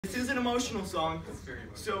This is an emotional song,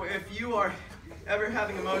 so if you are ever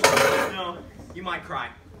having emotions, you might cry.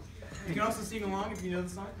 You can also sing along if you know the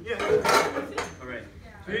song. Yeah. All right.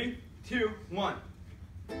 3, 2, 1.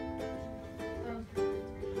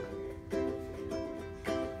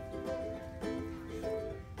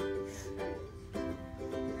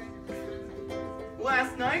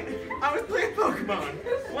 Last night, I was playing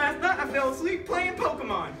Pokemon. Last night, I fell asleep playing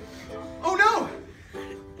Pokemon. Oh no!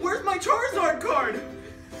 Where's my Charizard card?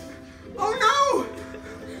 Oh no!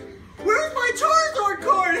 Where's my Charizard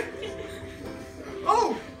card?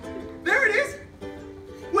 Oh, there it is.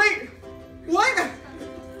 Wait, what?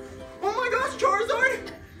 Oh my gosh,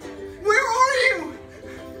 Charizard! Where are you?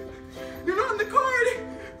 You're not in the card.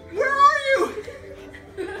 Where are you?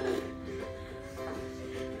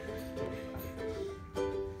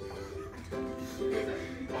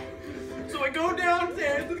 So I go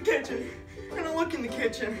downstairs to the kitchen, and I look in the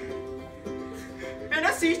kitchen, and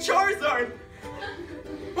I see Charizard.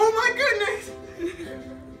 Oh my goodness!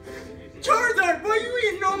 Charizard, why are you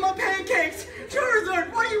eating all my pancakes?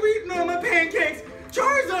 Charizard, why are you eating all my pancakes?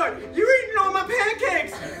 Charizard, you're eating all my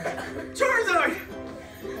pancakes! Charizard,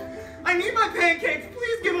 I need my pancakes.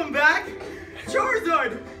 Please give them back.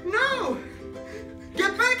 Charizard, no!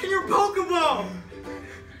 Get back in your Pokeball!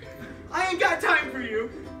 I ain't got time for you.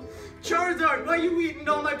 Charizard, why are you eating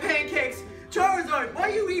all my pancakes? Charizard, why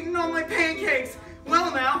are you eating all my pancakes?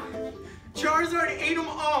 Well now, Charizard ate them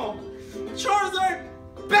all. Charizard,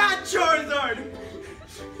 bad Charizard!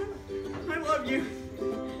 I love you.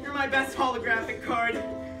 You're my best holographic card.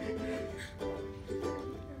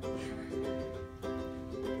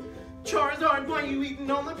 Charizard, why are you eating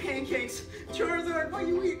all my pancakes? Charizard, why are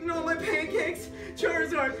you eating all my pancakes?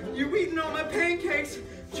 Charizard, you eating all my pancakes?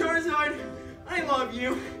 Charizard, I love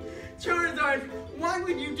you. Charizard, why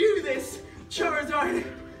would you do this? Charizard,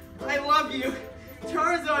 I love you.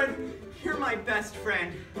 Charizard, you're my best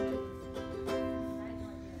friend.